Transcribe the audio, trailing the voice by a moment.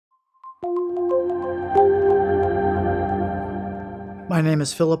My name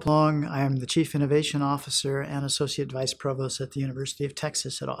is Philip Long. I am the Chief Innovation Officer and Associate Vice Provost at the University of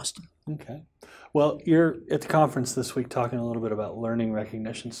Texas at Austin. Okay. Well, you're at the conference this week talking a little bit about learning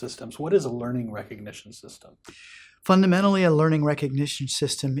recognition systems. What is a learning recognition system? Fundamentally, a learning recognition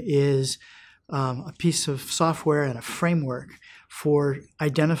system is a piece of software and a framework for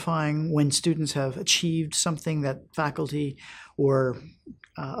identifying when students have achieved something that faculty or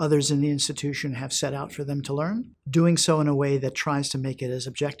others in the institution have set out for them to learn, doing so in a way that tries to make it as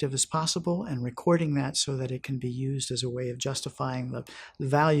objective as possible and recording that so that it can be used as a way of justifying the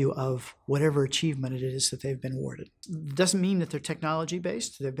value of whatever achievement it is that they've been awarded. It doesn't mean that they're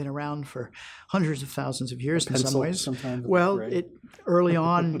technology-based. They've been around for hundreds of thousands of years in some ways. Well, early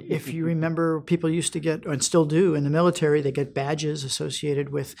on, if you remember, people used to get, and still do in the military, they get badges associated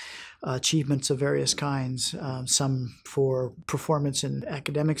with achievements of various kinds, some for performance in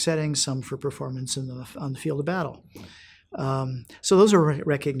academic settings, some for performance on the field of battle. So those are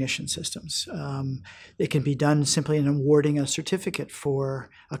recognition systems. It can be done simply in awarding a certificate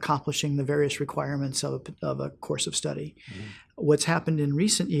for accomplishing the various requirements of a course of study. Mm-hmm. What's happened in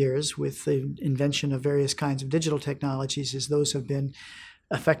recent years with the invention of various kinds of digital technologies is those have been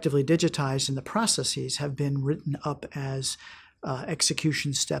effectively digitized, and the processes have been written up as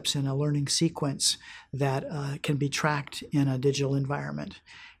execution steps in a learning sequence that can be tracked in a digital environment.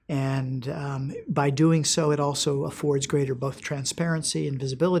 And by doing so, it also affords greater both transparency and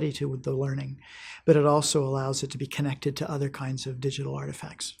visibility to the learning, but it also allows it to be connected to other kinds of digital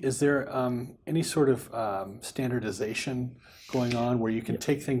artifacts. Is there any sort of standardization going on where you can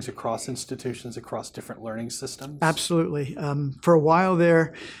take things across institutions, across different learning systems? Absolutely. For a while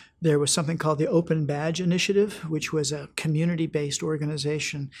there was something called the Open Badge Initiative, which was a community-based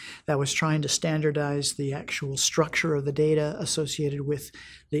organization that was trying to standardize the actual structure of the data associated with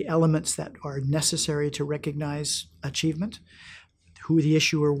the elements that are necessary to recognize achievement, who the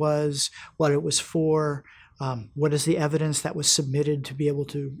issuer was, what it was for, what is the evidence that was submitted to be able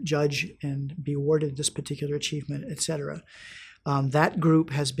to judge and be awarded this particular achievement, et cetera. That group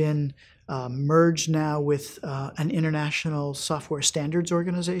has been merged now with an international software standards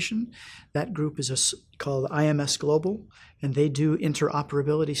organization. That group is called IMS Global, and they do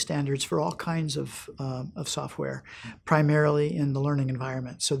interoperability standards for all kinds of software, primarily in the learning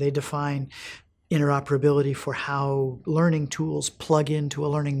environment. So they define interoperability for how learning tools plug into a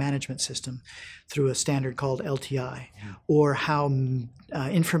learning management system through a standard called LTI, or how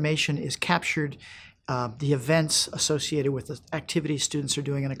information is captured, the events associated with the activities students are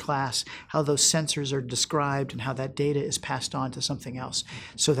doing in a class, how those sensors are described and how that data is passed on to something else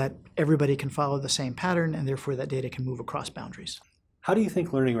so that everybody can follow the same pattern and therefore that data can move across boundaries. How do you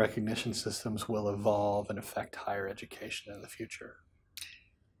think learning recognition systems will evolve and affect higher education in the future?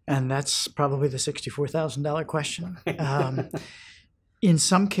 And that's probably the $64,000 question. In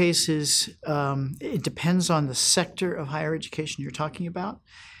some cases, it depends on the sector of higher education you're talking about.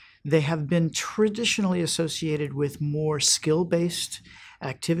 They have been traditionally associated with more skill-based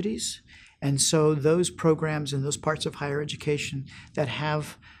activities. And so those programs and those parts of higher education that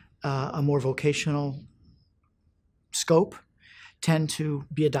have a more vocational scope tend to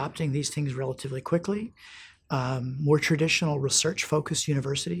be adopting these things relatively quickly. More traditional research-focused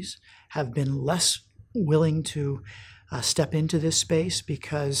universities have been less willing to step into this space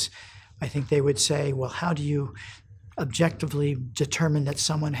because I think they would say, well, how do you objectively determine that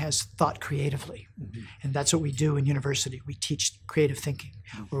someone has thought creatively? Mm-hmm. And that's what we do in university. We teach creative thinking,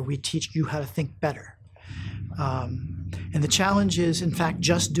 or we teach you how to think better. And the challenge is, in fact,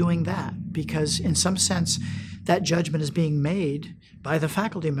 just doing that, because in some sense, that judgment is being made by the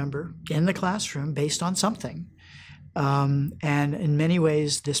faculty member in the classroom based on something. And in many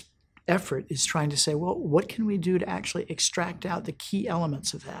ways, this effort is trying to say, well, what can we do to actually extract out the key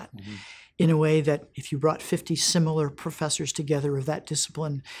elements of that? Mm-hmm. In a way that if you brought 50 similar professors together of that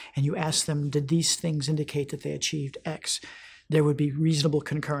discipline and you asked them, did these things indicate that they achieved X, there would be reasonable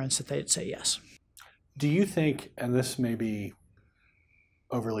concurrence that they'd say yes. Do you think, and this may be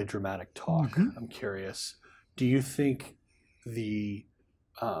overly dramatic talk, mm-hmm. I'm curious, do you think the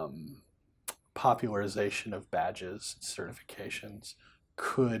popularization of badges, certifications,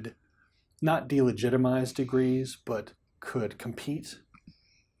 could not delegitimize degrees, but could compete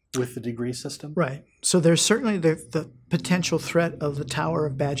with the degree system? Right. So there's certainly the potential threat of the tower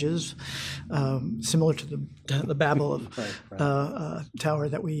of badges, similar to the Babel of tower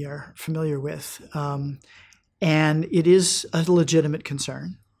that we are familiar with. And it is a legitimate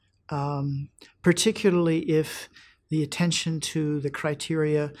concern, particularly if the attention to the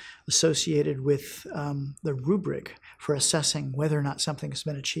criteria associated with the rubric for assessing whether or not something has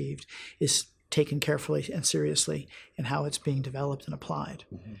been achieved is taken carefully and seriously in how it's being developed and applied.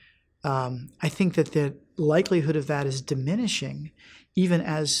 I think that the likelihood of that is diminishing even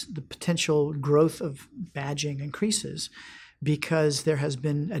as the potential growth of badging increases, because there has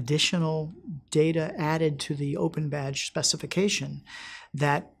been additional data added to the open badge specification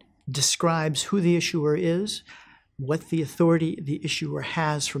that describes who the issuer is, what the authority the issuer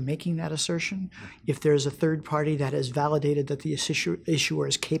has for making that assertion, if there's a third party that has validated that the issuer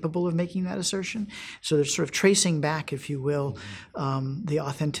is capable of making that assertion. So they're sort of tracing back, if you will, the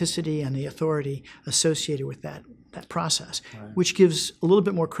authenticity and the authority associated with that process, which gives a little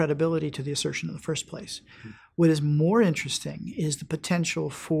bit more credibility to the assertion in the first place. What is more interesting is the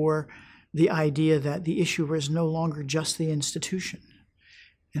potential for the idea that the issuer is no longer just the institution.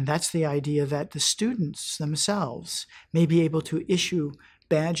 And that's the idea that the students themselves may be able to issue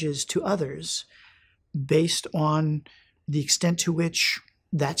badges to others based on the extent to which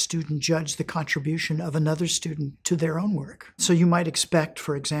that student judged the contribution of another student to their own work. So you might expect,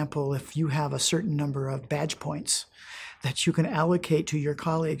 for example, if you have a certain number of badge points that you can allocate to your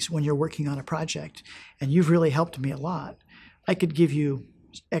colleagues when you're working on a project, and you've really helped me a lot, I could give you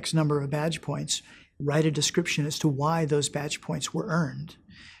X number of badge points, write a description as to why those badge points were earned.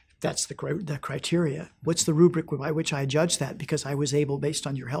 That's the criteria. What's the rubric by which I judge that? Because I was able, based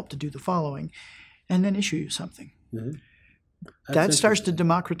on your help, to do the following, and then issue you something. That starts to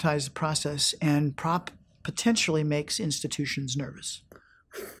democratize the process and potentially makes institutions nervous.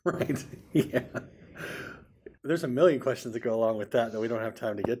 Right. Yeah. There's a million questions that go along with that we don't have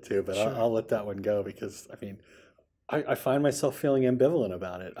time to get to, but sure. I'll let that one go because, I mean, I find myself feeling ambivalent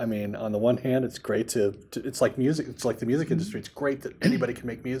about it. I mean, on the one hand, it's great to it's like music. It's like the music industry. It's great that anybody can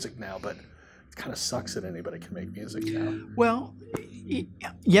make music now, but it kind of sucks that anybody can make music now. Well,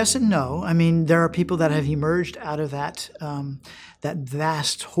 yes and no. I mean, there are people that have emerged out of that that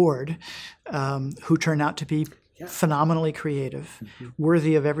vast horde who turn out to be phenomenally creative,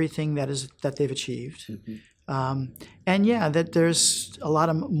 worthy of everything that they've achieved. And that there's a lot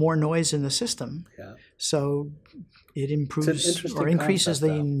of more noise in the system. Yeah. So it improves or increases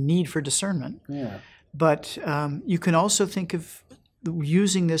the need for discernment. Yeah. But you can also think of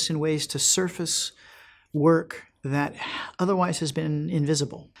using this in ways to surface work that otherwise has been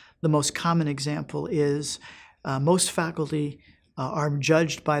invisible. The most common example is most faculty are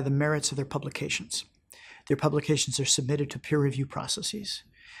judged by the merits of their publications. Their publications are submitted to peer review processes.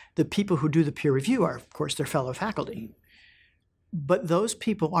 The people who do the peer review are, of course, their fellow faculty. But those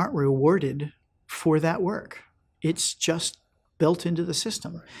people aren't rewarded for that work. It's just built into the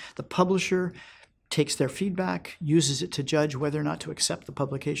system. The publisher takes their feedback, uses it to judge whether or not to accept the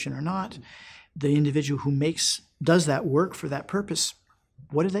publication or not. The individual who does that work for that purpose,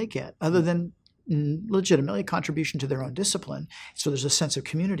 what do they get? Other than legitimately contribution to their own discipline. So there's a sense of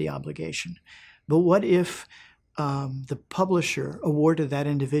community obligation. But what if the publisher awarded that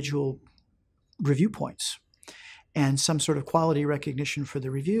individual review points and some sort of quality recognition for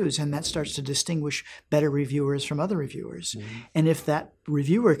the reviews, and that starts to distinguish better reviewers from other reviewers. And if that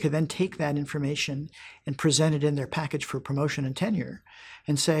reviewer could then take that information and present it in their package for promotion and tenure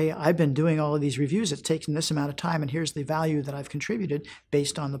and say, I've been doing all of these reviews, it's taken this amount of time, and here's the value that I've contributed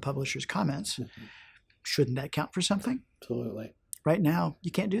based on the publisher's comments, shouldn't that count for something? Absolutely. Right now,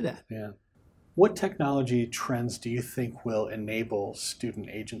 you can't do that. Yeah. What technology trends do you think will enable student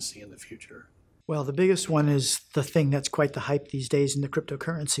agency in the future? Well, the biggest one is the thing that's quite the hype these days in the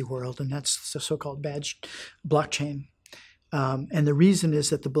cryptocurrency world, and that's the so-called blockchain. And the reason is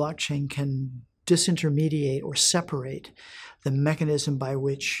that the blockchain can disintermediate or separate the mechanism by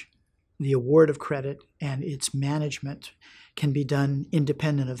which the award of credit and its management can be done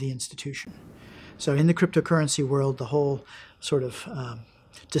independent of the institution. So in the cryptocurrency world, the whole sort of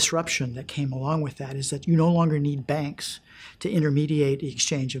disruption that came along with that is that you no longer need banks to intermediate the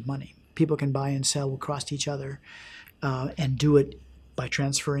exchange of money. People can buy and sell across each other and do it by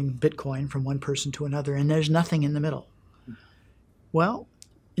transferring Bitcoin from one person to another, and there's nothing in the middle. Well,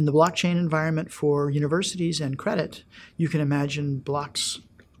 in the blockchain environment for universities and credit, you can imagine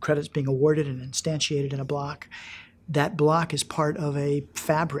credits being awarded and instantiated in a block. That block is part of a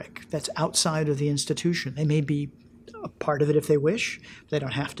fabric that's outside of the institution. They may be a part of it if they wish. They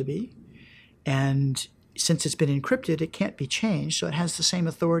don't have to be. And since it's been encrypted, it can't be changed, so it has the same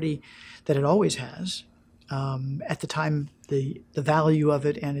authority that it always has. At the time, the value of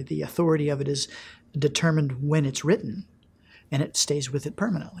it and the authority of it is determined when it's written, and it stays with it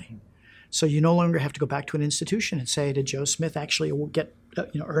permanently. So you no longer have to go back to an institution and say, did Joe Smith actually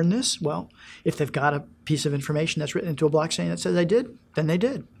earn this? Well, if they've got a piece of information that's written into a blockchain that says they did, then they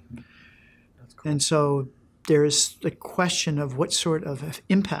did. That's cool. And so there's the question of what sort of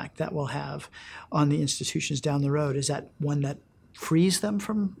impact that will have on the institutions down the road. Is that one that frees them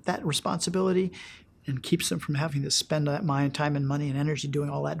from that responsibility and keeps them from having to spend that time and money and energy doing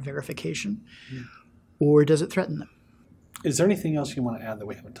all that verification? Mm. Or does it threaten them? Is there anything else you want to add that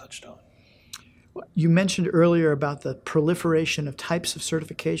we haven't touched on? You mentioned earlier about the proliferation of types of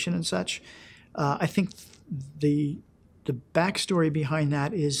certification and such. I think the backstory behind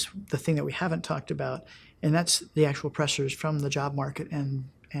that is the thing that we haven't talked about, and that's the actual pressures from the job market and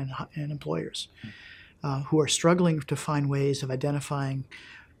employers who are struggling to find ways of identifying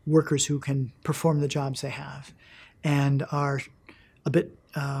workers who can perform the jobs they have, and are a bit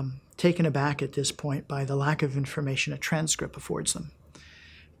taken aback at this point by the lack of information a transcript affords them.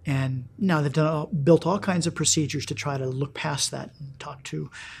 And now they've built all kinds of procedures to try to look past that and talk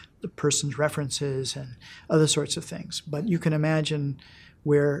to the person's references and other sorts of things. But you can imagine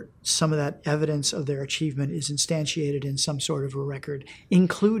where some of that evidence of their achievement is instantiated in some sort of a record,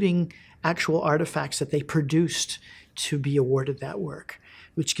 including actual artifacts that they produced to be awarded that work,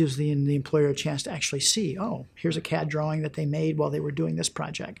 which gives the employer a chance to actually see, oh, here's a CAD drawing that they made while they were doing this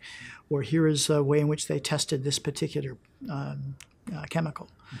project, or here is a way in which they tested this particular chemical.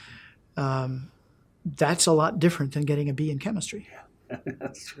 That's a lot different than getting a B in chemistry.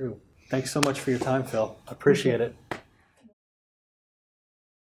 That's true. Thanks so much for your time, Phil. Appreciate it.